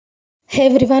Hey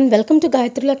everyone, welcome to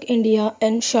Gayatri Luck India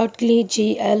and shortly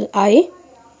GLI.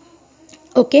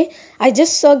 Okay, I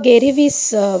just saw Gary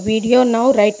Vee's video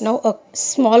right now, a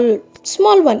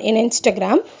small one in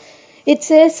Instagram. It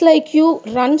says like you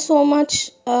run so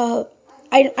much.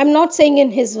 I'm not saying in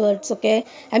his words, okay?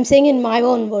 I'm saying in my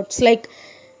own words. Like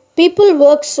people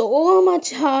work so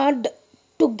much hard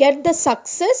to get the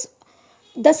success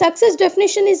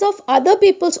definition is of other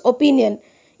people's opinion.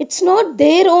 It's not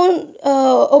their own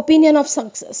opinion of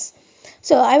success.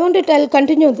 So I want to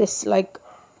continue this, like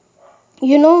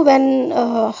when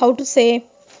how to say,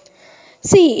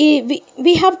 see,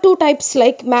 we have two types,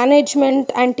 like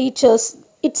management and teachers.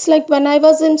 It's like when I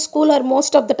was in school, or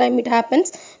most of the time it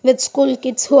happens with school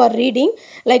kids who are reading,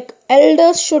 like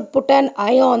elders should put an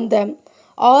eye on them,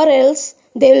 or else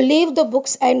they'll leave the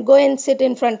books and go and sit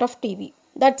in front of TV.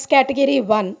 That's category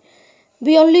 1.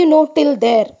 We only know till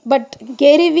there, but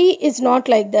Gary Vee is not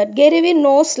like that. Gary Vee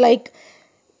knows, like,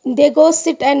 they go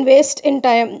sit and waste in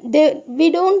time. We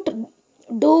don't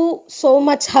do so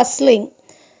much hustling.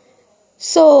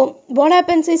 So what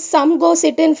happens is some go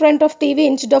sit in front of TV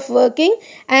instead of working,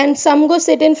 and some go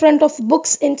sit in front of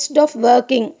books instead of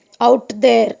working out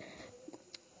there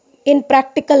in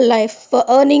practical life for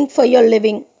earning for your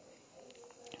living.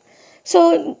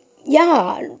 So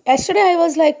yeah, yesterday I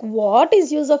was like, what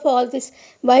is use of all this?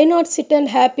 Why not sit and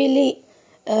happily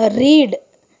read?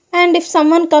 And if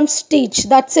someone comes teach,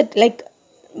 that's it. Like,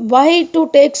 why to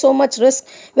take so much risk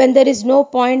when there is no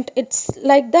point? It's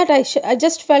like that. I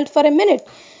just felt for a minute,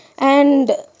 and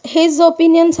his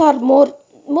opinions are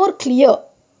more clear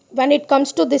when it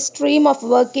comes to this stream of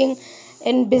working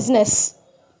in business.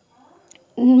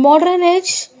 Modern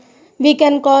age, we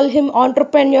can call him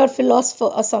entrepreneur philosopher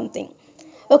or something.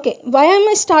 Okay, why am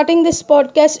I starting this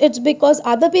podcast? It's because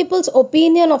other people's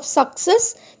opinion of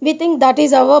success, we think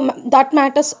that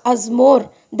matters us more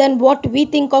than what we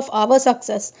think of our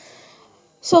success.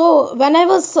 So when I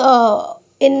was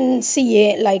in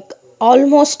CA, like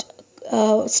almost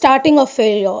starting of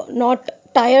failure, not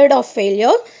tired of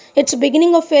failure, it's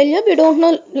beginning of failure, we don't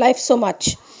know life so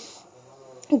much.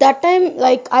 That time,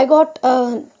 like, I got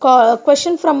a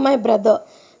question from my brother,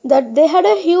 that they had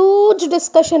a huge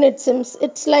discussion. It seems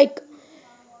it's like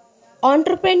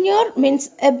entrepreneur means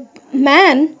a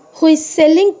man who is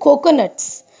selling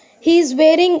coconuts. He is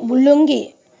wearing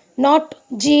lungi, not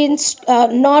jeans,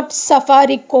 not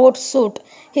safari coat suit.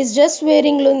 He's just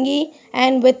wearing lungi,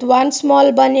 and with one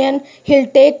small banyan,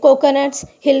 he'll take coconuts.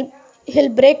 He'll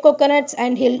break coconuts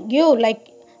and he'll give,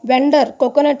 like,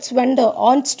 coconuts vendor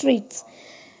on streets.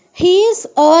 He is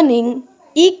earning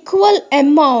equal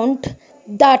amount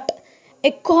that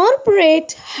a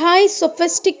corporate, high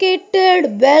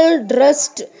sophisticated, well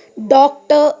dressed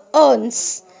doctor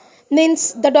earns.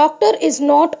 Means the doctor is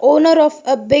not owner of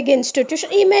a big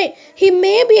institution. He may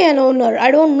be an owner,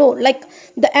 I don't know. Like,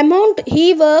 the amount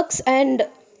he works and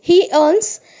he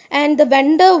earns and the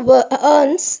vendor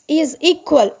earns is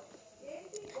equal.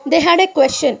 They had a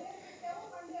question.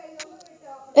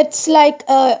 It's like,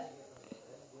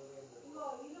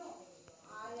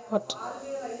 what?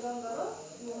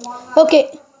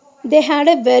 Okay, they had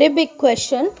a very big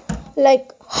question,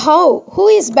 like, who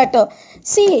is better?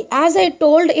 See, as I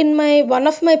told in my one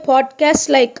of my podcasts,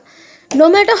 like, no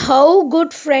matter how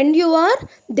good friend you are,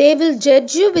 they will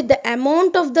judge you with the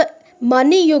amount of the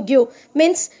money you give.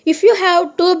 Means if you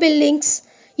have two buildings,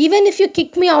 even if you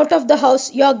kick me out of the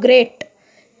house, you're great.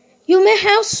 You may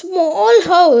have small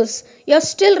house, you're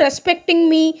still respecting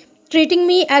me, treating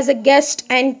me as a guest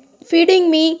and feeding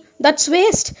me. That's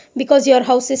waste because your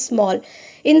house is small.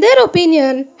 In their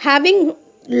opinion, having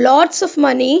lots of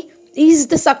money is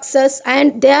the success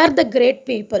and they are the great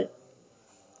people.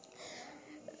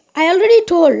 I already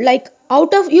told, like,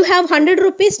 out of you have 100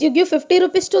 rupees, you give 50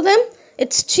 rupees to them,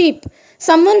 it's cheap.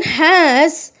 Someone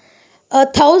has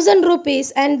 1,000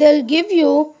 rupees and they'll give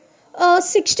you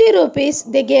 60 rupees,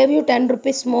 they gave you 10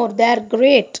 rupees more, they're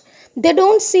great. They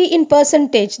don't see in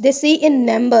percentage, they see in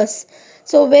numbers.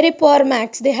 So very poor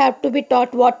max, they have to be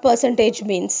taught what percentage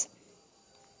means.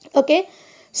 Okay,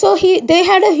 so they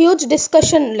had a huge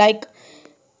discussion, like,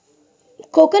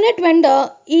 coconut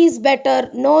vendor is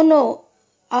better, no,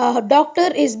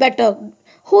 doctor is better,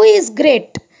 who is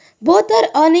great? Both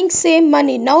are earning same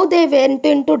money. Now they went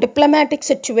into diplomatic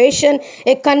situation,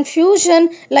 a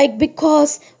confusion, like,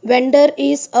 because vendor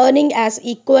is earning as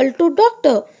equal to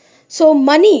doctor. So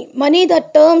money, the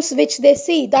terms which they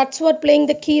see, that's what playing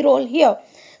the key role here.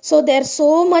 So there's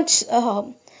so much,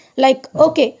 like,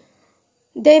 okay,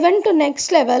 they went to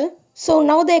next level. So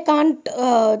now they can't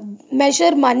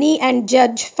measure money and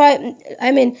judge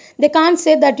I mean they can't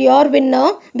say that you're winner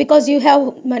because you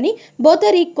have money. Both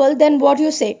are equal. Then what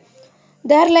you say?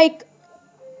 They're like,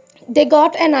 they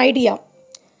got an idea.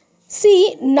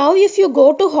 See, now if you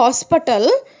go to hospital,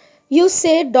 you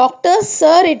say, doctor,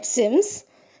 sir, it seems.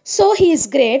 So he is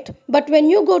great. But when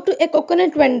you go to a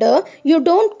coconut vendor, you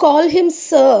don't call him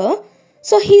sir.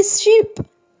 So he's cheap.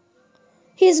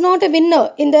 He is not a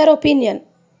winner in their opinion.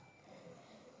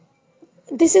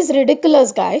 This is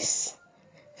ridiculous, guys.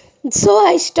 So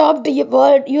I stopped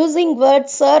using word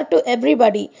sir to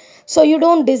everybody. So you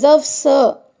don't deserve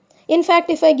sir. In fact,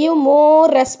 if I give more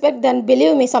respect, then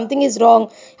believe me, something is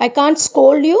wrong. I can't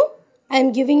scold you. I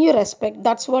am giving you respect.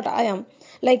 That's what I am.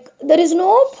 Like, there is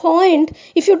no point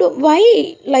if you do.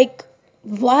 Why? Like,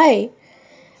 why?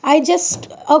 I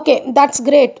just, okay, that's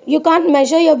great. You can't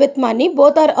measure your with money.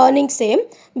 Both are earning same.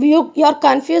 You're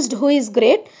confused who is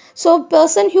great. So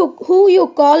person who you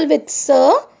call with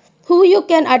sir, who you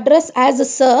can address as a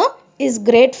sir, is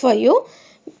great for you.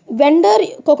 Vendor,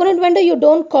 coconut vendor, you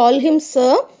don't call him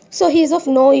sir. So he's of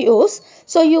no use.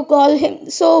 So you call him.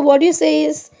 So what you say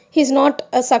is he's not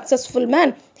a successful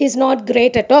man. He's not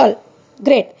great at all.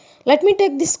 Great. Let me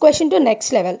take this question to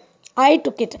next level. I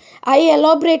took it. I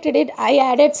elaborated it. I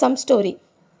added some story.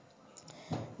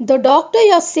 The doctor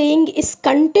you're seeing is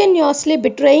continuously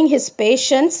betraying his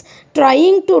patients,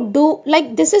 trying to do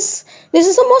like this is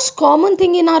the most common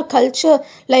thing in our culture.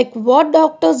 Like what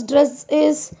doctors does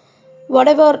is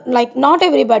whatever, like not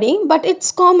everybody, but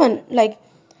it's common. Like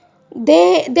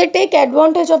they take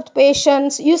advantage of the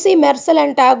patients. You see Mersal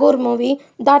and Tagore movie,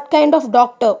 that kind of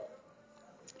doctor.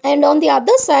 And on the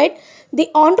other side, the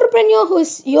entrepreneur who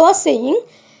is you are saying,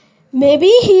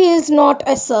 maybe he is not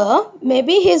a sir,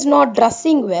 maybe he is not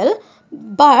dressing well,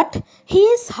 but he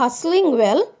is hustling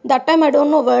well. That time I don't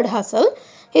know word hustle.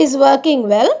 He is working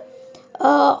well.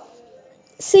 uh,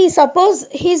 See, suppose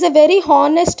he is a very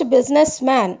honest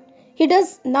businessman, he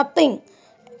does nothing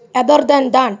other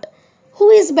than that. Who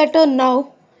is better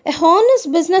now? A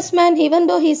honest businessman, even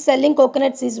though he is selling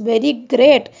coconuts, is very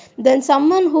great than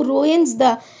someone who ruins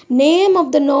the name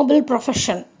of the noble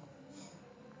profession.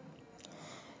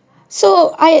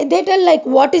 So they tell like,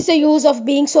 what is the use of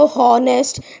being so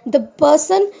honest? The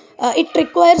person, it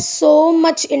requires so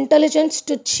much intelligence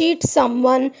to cheat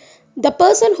someone. The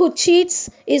person who cheats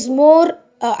is more,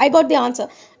 I got the answer.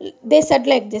 They said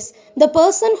like this: the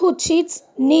person who cheats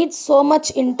needs so much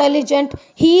intelligent.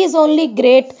 He is only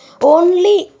great.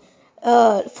 Only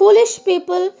foolish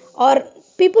people or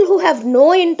people who have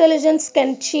no intelligence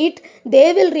can cheat.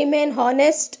 They will remain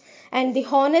honest, and the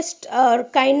honest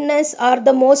kindness are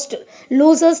the most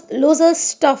losers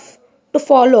stuff to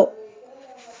follow.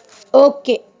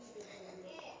 Okay,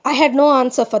 I had no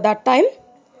answer for that time.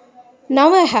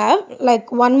 Now I have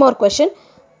like one more question.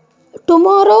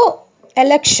 Tomorrow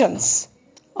elections,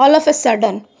 all of a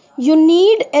sudden you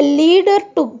need a leader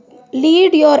to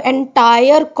lead your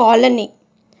entire colony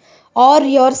or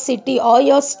your city or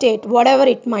your state, whatever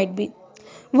it might be.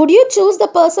 Would you choose the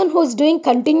person who is doing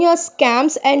continuous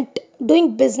scams and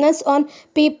doing business on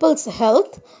people's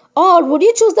health, or would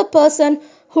you choose the person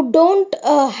who don't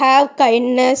have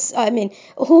kindness? I mean,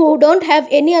 who don't have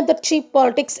any other cheap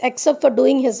politics except for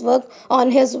doing his work on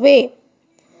his way?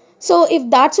 So, if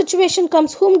that situation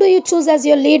comes, whom do you choose as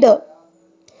your leader?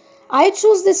 I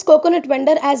choose this coconut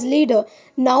vendor as leader.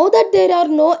 Now that there are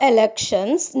no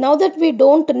elections, now that we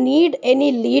don't need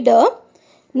any leader,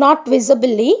 not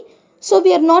visibly, so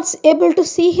we are not able to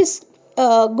see his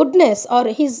goodness or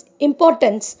his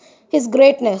importance, his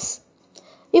greatness.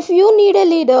 If you need a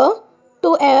leader to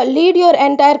lead your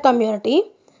entire community,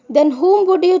 then whom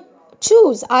would you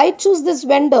choose? I choose this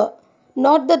vendor,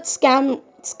 not that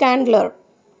scandler.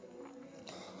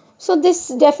 So this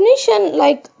definition,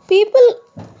 like people,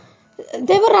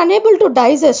 they were unable to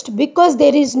digest because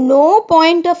there is no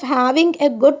point of having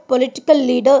a good political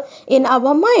leader in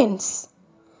our minds.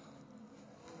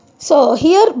 So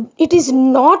here it is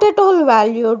not at all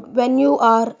valued when you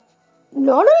are,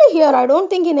 not only here, I don't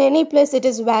think in any place it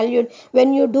is valued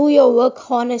when you do your work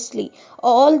honestly.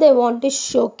 All they want is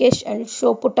showcase and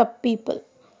show put up people.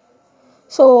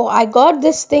 So I got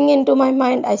this thing into my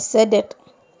mind, I said it.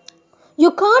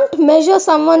 You can't measure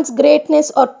someone's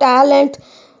greatness or talent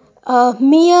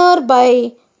mere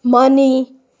by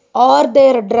money or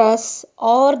their dress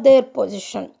or their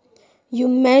position. You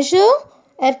measure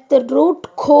at the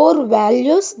root core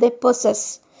values they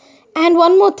possess. And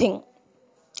one more thing.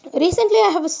 Recently,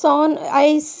 I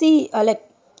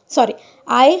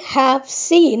have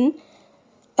seen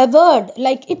a word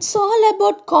like it's all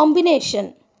about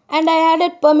combination. and I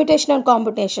added permutation and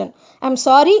computation. I'm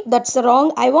sorry, that's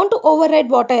wrong. I want to override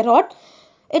what I wrote.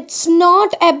 It's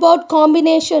not about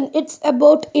combination, it's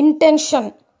about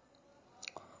intention.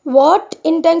 What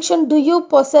intention do you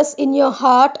possess in your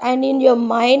heart and in your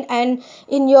mind and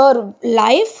in your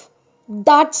life?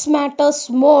 That matters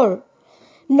more.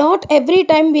 Not every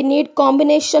time we need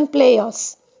combination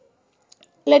players.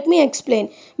 Let me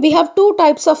explain. We have two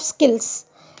types of skills.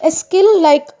 A skill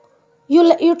like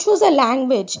you choose a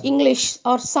language, English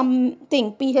or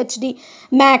something, PhD,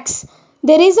 max.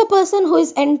 There is a person who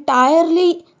is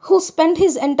entirely who spent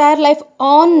his entire life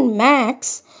on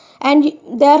max, and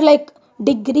they are like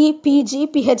degree, PG,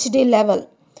 PhD level,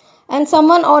 and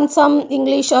someone on some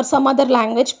English or some other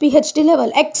language, PhD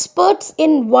level, experts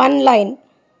in one line.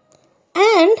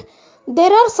 And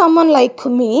there are someone like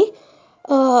me,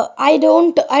 I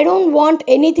don't want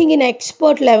anything in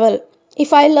expert level.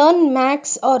 If I learn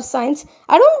max or science,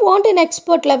 I don't want an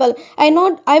expert level. I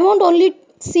want only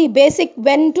see basic,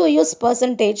 when to use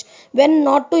percentage, when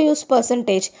not to use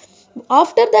percentage.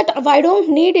 After that, I don't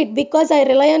need it because I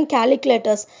rely on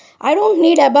calculators. I don't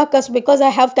need abacus because I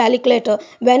have calculator.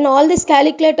 When all these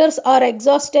calculators are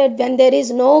exhausted, when there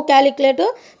is no calculator,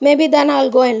 maybe then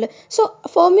I'll go and so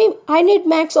for me, I need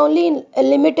max only in a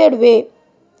limited way.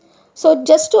 So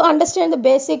just to understand the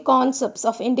basic concepts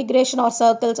of integration or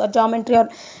circles or geometry or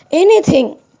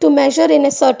anything to measure in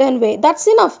a certain way, that's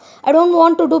enough. I don't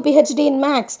want to do PhD in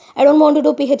maths. I don't want to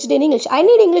do PhD in English. I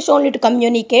need English only to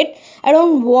communicate. I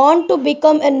don't want to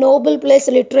become a Nobel Prize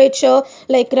literature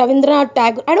like Ravindranath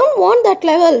Tagore. I don't want that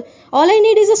level. All I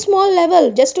need is a small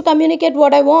level just to communicate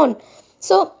what I want.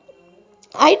 So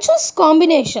I choose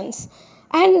combinations,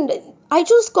 and I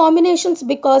choose combinations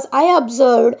because I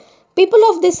observed people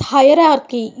of this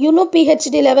hierarchy,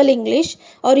 PhD level English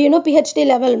or PhD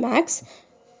level max.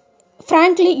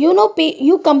 Frankly,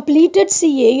 you completed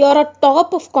CA, you're a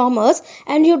top of commerce,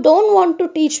 and you don't want to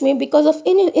teach me because of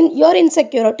in your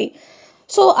insecurity.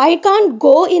 So I can't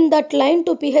go in that line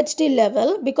to PhD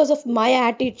level because of my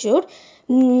attitude.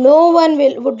 No one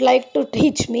would like to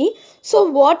teach me.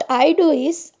 So what I do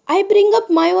is I bring up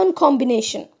my own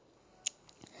combination.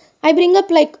 I bring up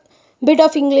like bit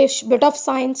of English, bit of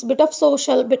science, bit of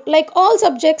social, bit like all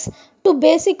subjects to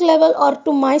basic level or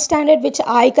to my standard which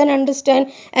I can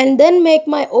understand, and then make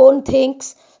my own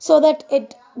things so that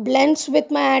it blends with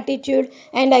my attitude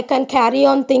and I can carry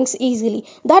on things easily.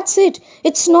 That's it.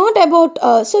 It's not about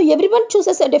so everyone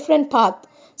chooses a different path.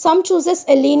 Some chooses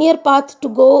a linear path to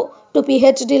go to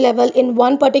PhD level in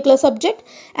one particular subject,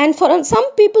 and for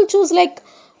some people choose like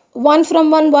one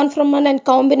from one, and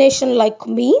combination like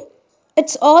me.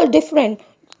 It's all different.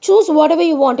 Choose whatever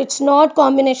you want. It's not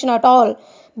combination at all.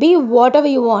 Be whatever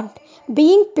you want.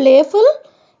 Being playful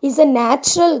is a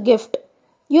natural gift.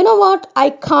 You know what? I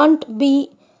can't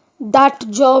be that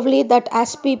jolly that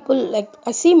as people like.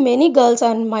 I see many girls,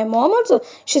 and my mom also,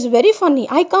 she's very funny.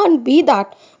 I can't be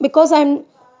that because I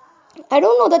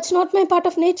don't know, that's not my part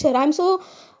of nature.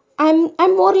 I'm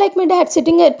more like my dad,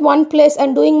 sitting at one place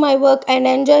and doing my work and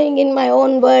enjoying in my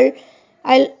own world.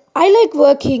 I like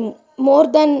working more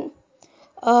than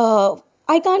uh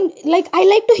I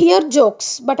like to hear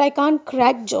jokes, but I can't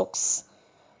crack jokes.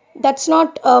 That's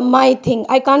not my thing.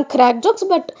 I can't crack jokes,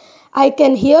 but I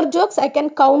can hear jokes, I can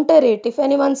counter it if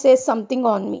anyone says something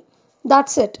on me.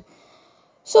 That's it.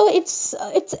 So it's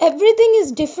everything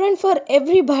is different for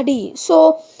everybody.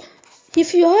 So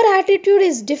if your attitude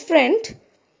is different,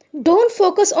 don't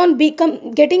focus on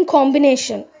become getting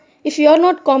combination. If you are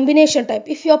not combination type,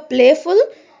 if you are playful,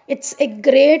 it's a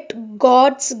great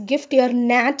God's gift. You are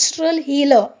natural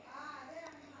healer.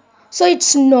 So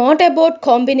it's not about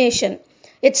combination.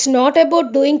 It's not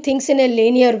about doing things in a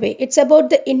linear way. It's about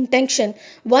the intention.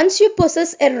 Once you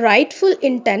possess a rightful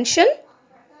intention,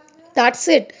 that's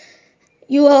it.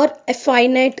 You are a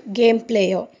finite game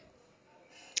player.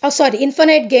 Oh, sorry,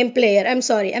 infinite game player. I'm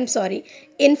sorry,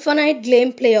 infinite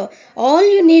game player. All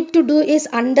you need to do is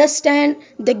understand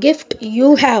the gift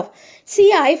you have.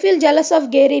 See, I feel jealous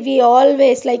of Gary Vee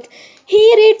always. Like,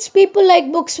 he reads people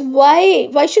like books. Why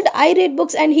should I read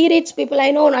books and he reads people?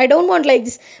 I know I don't want like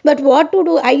this, but what to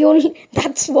do? I only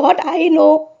That's what I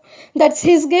know. That's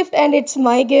his gift and it's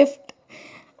my gift.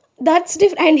 That's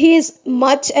different. And he is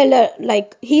much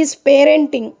like he's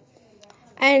parenting,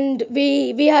 and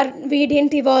we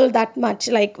didn't evolve that much.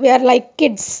 Like, we are like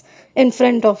kids in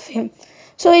front of him.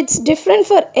 So it's different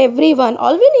for everyone.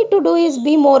 All we need to do is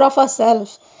be more of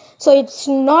ourselves. So it's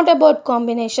not about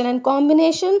combination and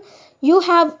combination. You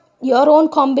have your own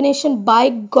combination by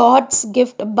God's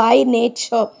gift, by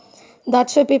nature.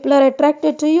 That's why people are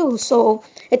attracted to you. So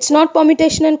it's not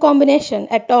permutation and combination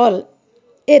at all.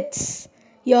 It's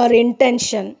Your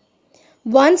intention.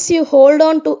 Once you hold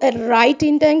on to a right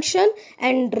intention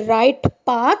and right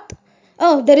path,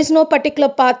 oh, there is no particular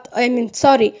path. I mean,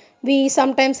 sorry, we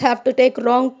sometimes have to take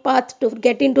wrong path to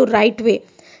get into right way.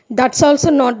 That's also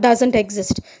not doesn't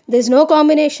exist. There is no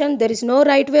combination. There is no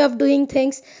right way of doing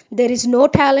things. There is no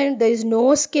talent. There is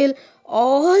no skill.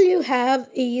 All you have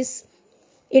is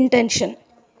intention.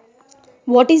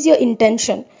 What is your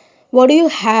intention? What do you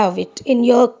have it in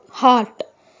your heart?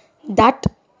 That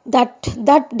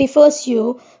differs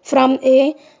you from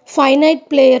a finite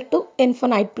player to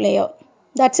infinite player.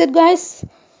 That's it, guys.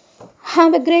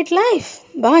 Have a great life.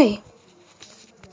 Bye.